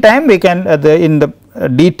same time we can in the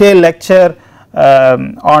detailed lecture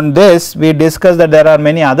on this, we discussed that there are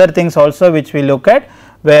many other things also which we look at,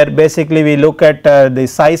 where basically we look at the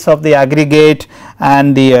size of the aggregate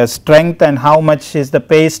and the strength and how much is the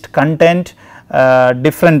paste content,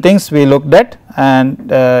 different things we looked at,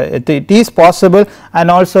 and it is possible, and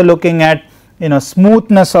also looking at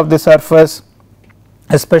smoothness of the surface,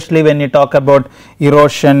 especially when you talk about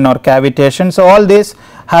erosion or cavitation. So, all these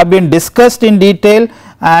have been discussed in detail,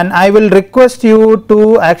 and I will request you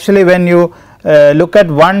to actually, when you look at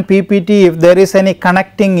one PPT, if there is any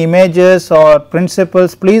connecting images or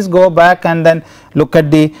principles, please go back and then look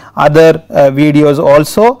at the other videos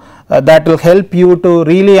also. That will help you to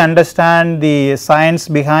really understand the science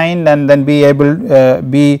behind and then be able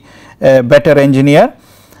be a better engineer.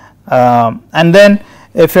 And then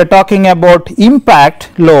if you are talking about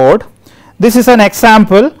impact load, this is an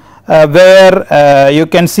example where you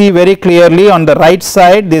can see very clearly on the right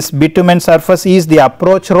side, this bitumen surface is the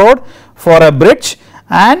approach road for a bridge,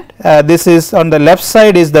 and this is on the left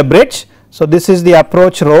side is the bridge. So, this is the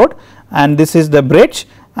approach road and this is the bridge,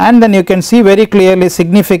 and then you can see very clearly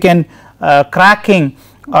significant cracking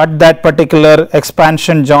at that particular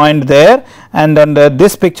expansion joint there, and under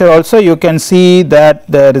this picture also you can see that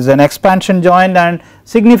there is an expansion joint and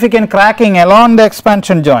significant cracking along the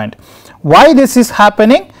expansion joint. Why this is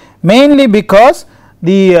happening? Mainly because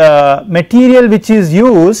the material which is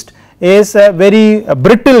used is a very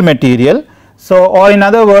brittle material. So, or in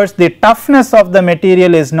other words, the toughness of the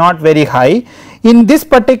material is not very high. In this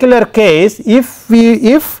particular case, if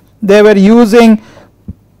they were using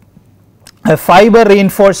a fiber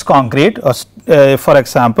reinforced concrete, or for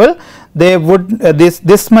example, they would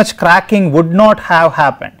this much cracking would not have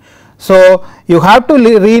happened. So, you have to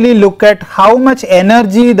really look at how much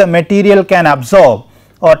energy the material can absorb,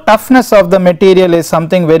 or toughness of the material is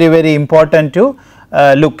something very, very important to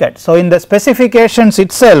look at. So, in the specifications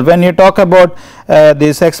itself, when you talk about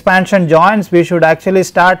these expansion joints, we should actually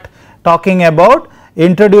start talking about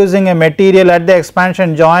introducing a material at the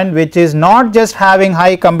expansion joint which is not just having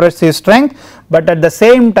high compressive strength, but at the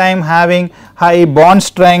same time having high bond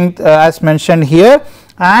strength as mentioned here,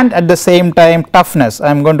 and at the same time toughness. I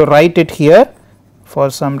am going to write it here, for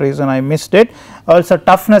some reason I missed it. Also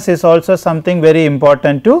toughness is also something very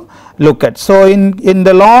important to look at. So, in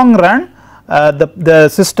the long run the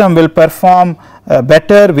system will perform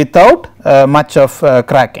better without much of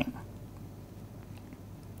cracking.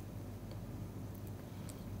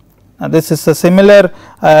 This is a similar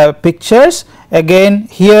pictures. Again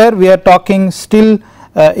here we are talking still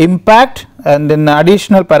impact, and then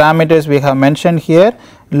additional parameters we have mentioned here,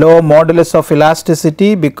 low modulus of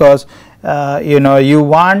elasticity, because you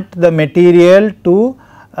want the material to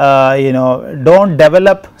don't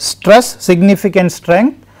develop stress, significant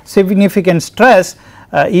stress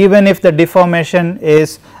even if the deformation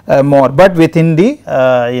is more, but within the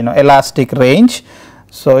elastic range.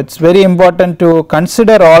 So, it is very important to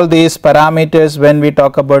consider all these parameters when we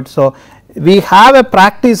talk about. So, we have a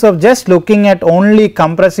practice of just looking at only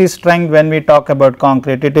compressive strength when we talk about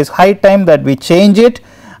concrete. It is high time that we change it,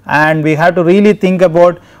 and we have to really think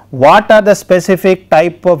about what are the specific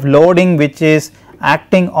type of loading which is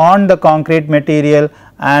acting on the concrete material,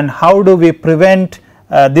 and how do we prevent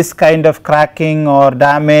this kind of cracking or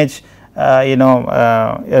damage,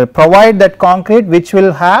 provide that concrete which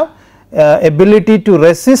will have ability to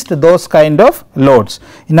resist those kind of loads.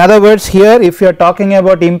 In other words, here if you are talking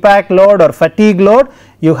about impact load or fatigue load,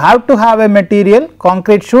 you have to have a material,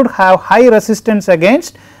 concrete should have high resistance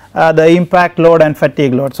against the impact load and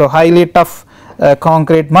fatigue load. So, highly tough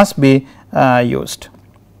concrete must be used.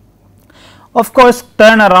 Of course,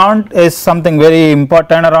 turnaround is something very important,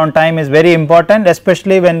 turnaround time is very important,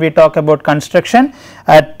 especially when we talk about construction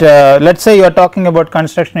at let us say you are talking about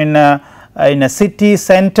construction in a city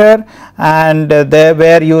center, and there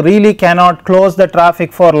where you really cannot close the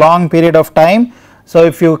traffic for long period of time. So,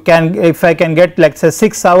 if I can get like say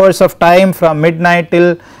 6 hours of time from midnight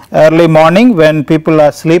till early morning when people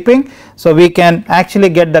are sleeping, so we can actually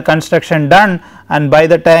get the construction done, and by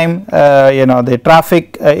the time the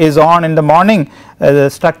traffic is on in the morning, the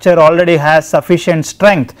structure already has sufficient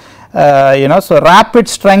strength. So rapid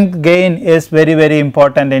strength gain is very, very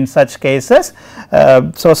important in such cases.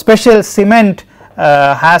 So special cement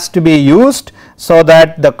has to be used so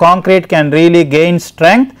that the concrete can really gain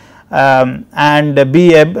strength, and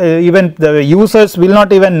be even the users will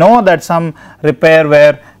not even know that some repair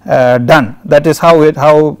were done. That is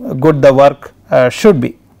how good the work should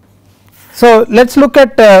be. So let us look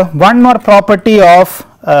at one more property of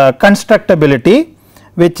constructability,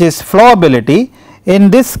 which is flowability.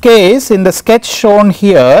 In this case, in the sketch shown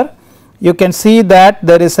here, you can see that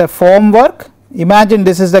there is a formwork. Imagine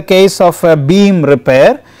this is the case of a beam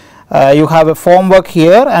repair. You have a formwork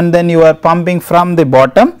here, and then you are pumping from the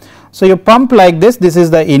bottom. So you pump like this is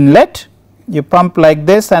the inlet, you pump like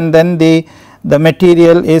this, and then the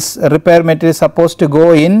material is repair material is supposed to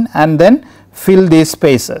go in and then fill these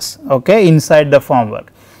spaces, okay, inside the formwork.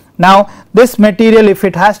 Now this material, if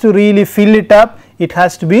it has to really fill it up, it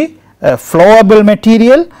has to be a flowable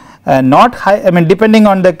material, not high, I mean depending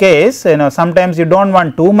on the case, sometimes you do not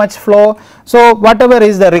want too much flow. So whatever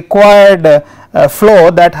is the required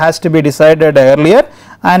flow, that has to be decided earlier,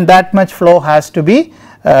 and that much flow has to be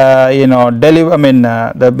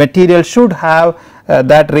the material should have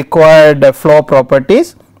that required flow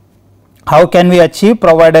properties. How can we achieve?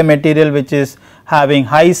 Provide a material which is having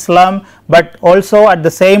high slump, but also at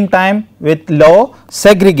the same time with low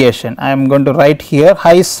segregation. I am going to write here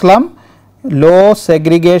high slump, low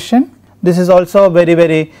segregation. This is also a very,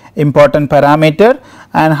 very important parameter.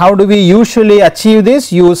 And how do we usually achieve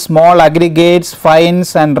this? Use small aggregates,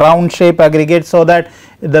 fines and round shape aggregates, so that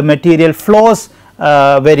the material flows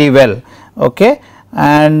very well, okay.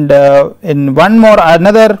 And in one more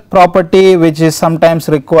another property which is sometimes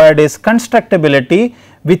required is constructability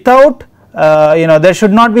without there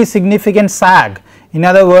should not be significant sag. In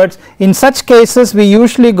other words, in such cases we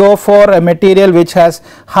usually go for a material which has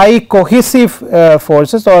high cohesive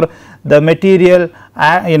forces, or the material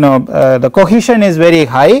the cohesion is very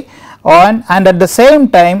high and at the same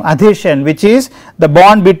time adhesion, which is the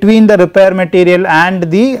bond between the repair material and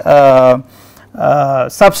the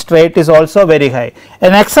substrate, is also very high.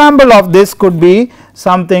 An example of this could be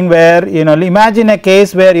something where imagine a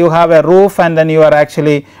case where you have a roof and then you are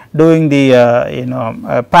actually doing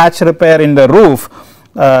the patch repair in the roof.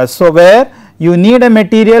 So where you need a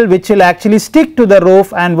material which will actually stick to the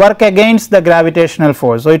roof and work against the gravitational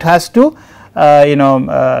force. So it has to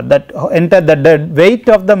that enter the weight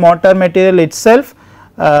of the mortar material itself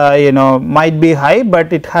might be high,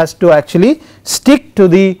 but it has to actually stick to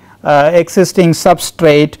the existing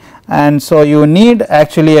substrate, and so you need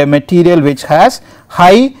actually a material which has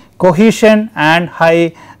high cohesion and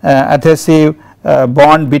high adhesive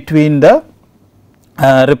bond between the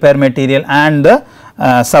repair material and the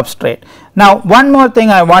substrate. Now one more thing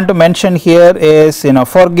I want to mention here is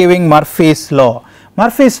forgiving Murphy's law.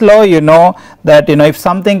 Murphy's law, that if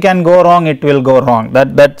something can go wrong, it will go wrong.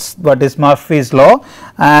 That's what is Murphy's law,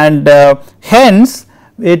 and hence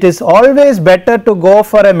it is always better to go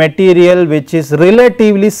for a material which is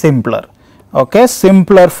relatively simpler. Okay,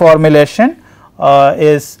 simpler formulation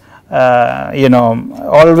is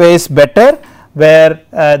always better, where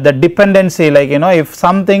the dependency, like if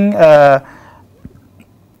something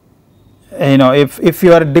if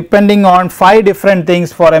you are depending on 5 different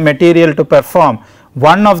things for a material to perform,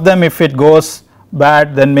 one of them if it goes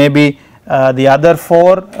bad, then maybe the other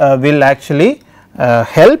 4 will actually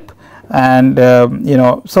help, and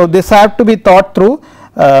so this have to be thought through,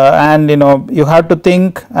 and you have to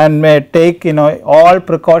think and may take all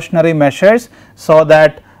precautionary measures so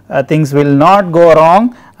that things will not go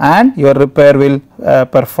wrong and your repair will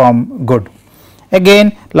perform good.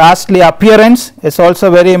 Again, lastly, appearance is also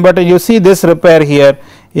very important. You see this repair here,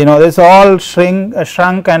 this all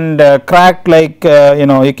shrunk and cracked, like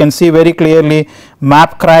you can see very clearly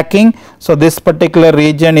map cracking. So this particular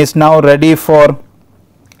region is now ready for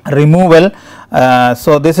removal.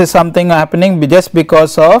 So this is something happening just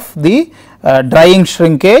because of the drying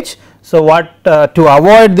shrinkage. So what to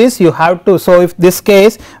avoid this, you have to, so if this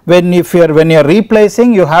case when you are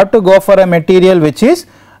replacing, you have to go for a material which is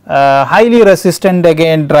highly resistant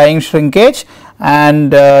against drying shrinkage,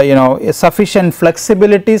 and sufficient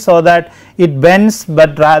flexibility so that it bends,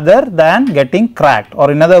 but rather than getting cracked, or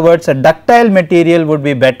in other words a ductile material would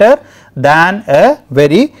be better than a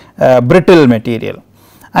very brittle material.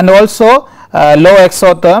 And also low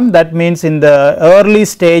exotherm, that means in the early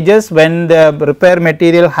stages when the repair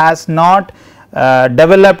material has not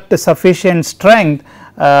developed sufficient strength,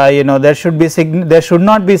 there should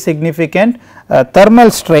not be significant thermal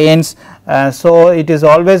strains. So it is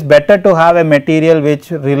always better to have a material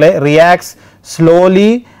which reacts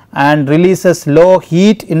slowly and releases low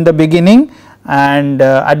heat in the beginning, and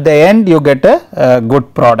at the end you get a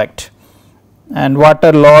good product. And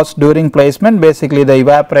water loss during placement, basically the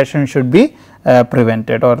evaporation should be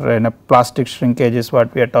prevented, or plastic shrinkage is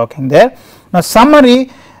what we are talking there. Now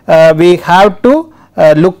summary, we have to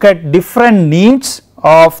look at different needs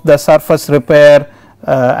of the surface repair,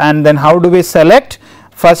 and then how do we select.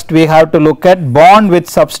 First we have to look at bond with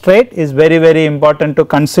substrate is very important to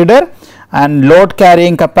consider, and load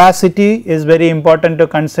carrying capacity is very important to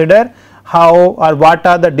consider. How or what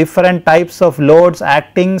are the different types of loads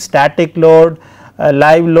acting, static load,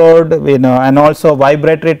 live load, and also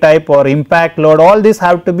vibratory type or impact load, all these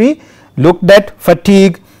have to be looked at,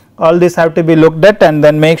 fatigue, all these have to be looked at, and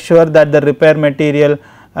then make sure that the repair material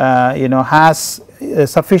has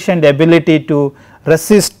sufficient ability to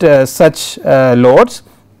resist such loads.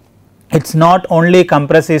 It is not only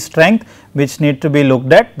compressive strength which need to be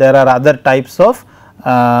looked at, there are other types of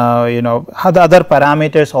other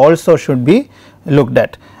parameters also should be looked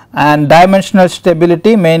at. And dimensional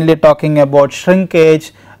stability, mainly talking about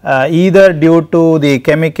shrinkage, either due to the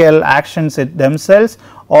chemical actions themselves,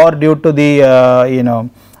 or due to the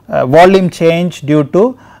volume change due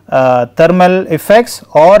to thermal effects,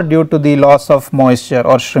 or due to the loss of moisture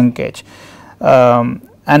or shrinkage.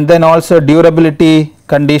 And then also durability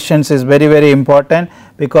conditions is very important,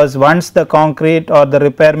 because once the concrete or the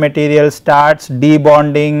repair material starts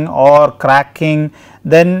debonding or cracking,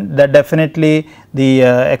 then definitely the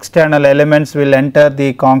external elements will enter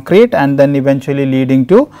the concrete and then eventually leading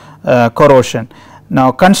to corrosion.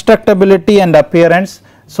 Now constructability and appearance,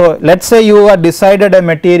 So, let us say you have decided a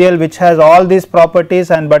material which has all these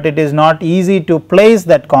properties, and but it is not easy to place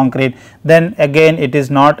that concrete, then again it is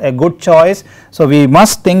not a good choice. So, we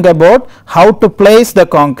must think about how to place the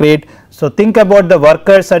concrete. So, think about the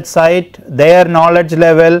workers at site, their knowledge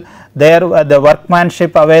level, their the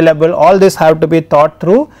workmanship available, all this have to be thought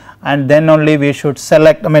through, and then only we should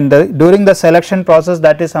select. I mean, during the selection process,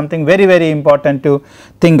 that is something very important to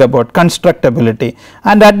think about, constructability.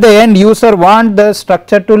 And at the end, user want the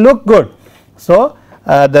structure to look good. So,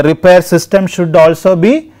 the repair system should also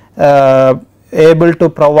be able to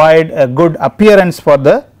provide a good appearance for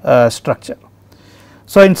the structure.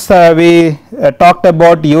 So, we talked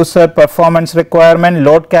about user performance requirement,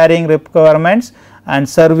 load carrying requirements, and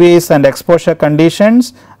service and exposure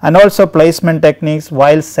conditions, and also placement techniques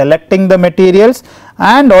while selecting the materials,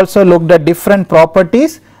 and also looked at different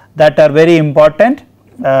properties that are very important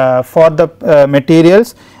for the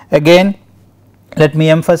materials. Again, let me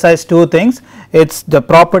emphasize two things. It is the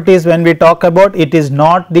properties, when we talk about, it is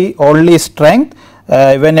not the only strength.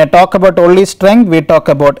 When I talk about only strength, we talk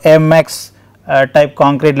about MX type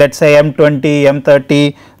concrete, let us say M20,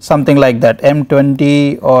 M30, something like that,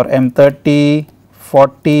 M20 or M30,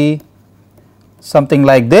 40, something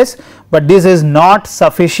like this, but this is not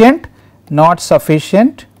sufficient,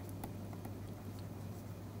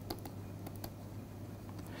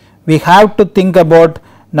 We have to think about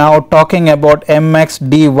now talking about MX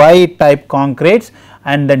DY type concretes,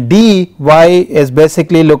 and the DY is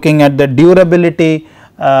basically looking at the durability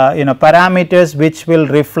parameters which will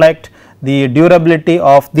reflect the durability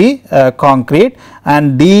of the concrete,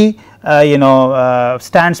 and D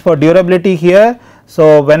stands for durability here.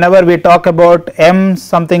 So, whenever we talk about M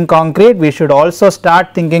something concrete, we should also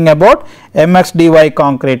start thinking about MXDY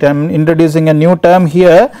concrete. I am introducing a new term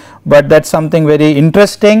here, but that is something very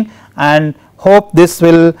interesting, and hope this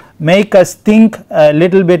will make us think a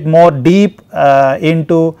little bit more deep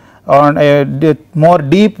into more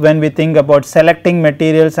deep when we think about selecting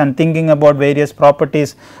materials and thinking about various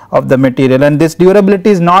properties of the material. And this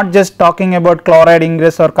durability is not just talking about chloride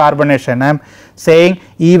ingress or carbonation, I am saying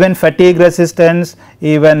even fatigue resistance,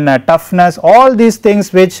 even toughness, all these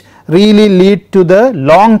things which really lead to the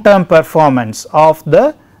long term performance of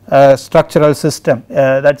the structural system,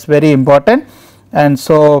 that is very important. And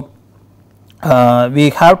so,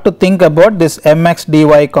 we have to think about this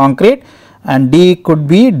MXDY concrete, and D could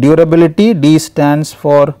be durability. D stands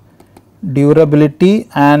for durability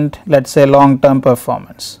and let us say long term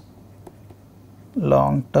performance,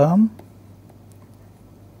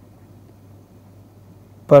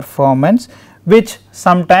 which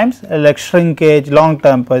sometimes like shrinkage, long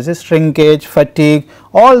term persist, shrinkage, fatigue,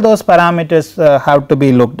 all those parameters have to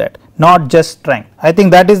be looked at, not just strength. I think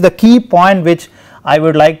that is the key point which I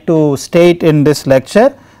would like to state in this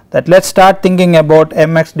lecture, that let us start thinking about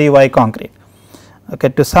MXDY concrete. Okay,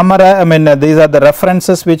 to summarize, I mean these are the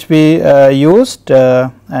references which we used,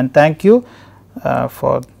 and thank you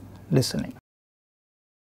for listening.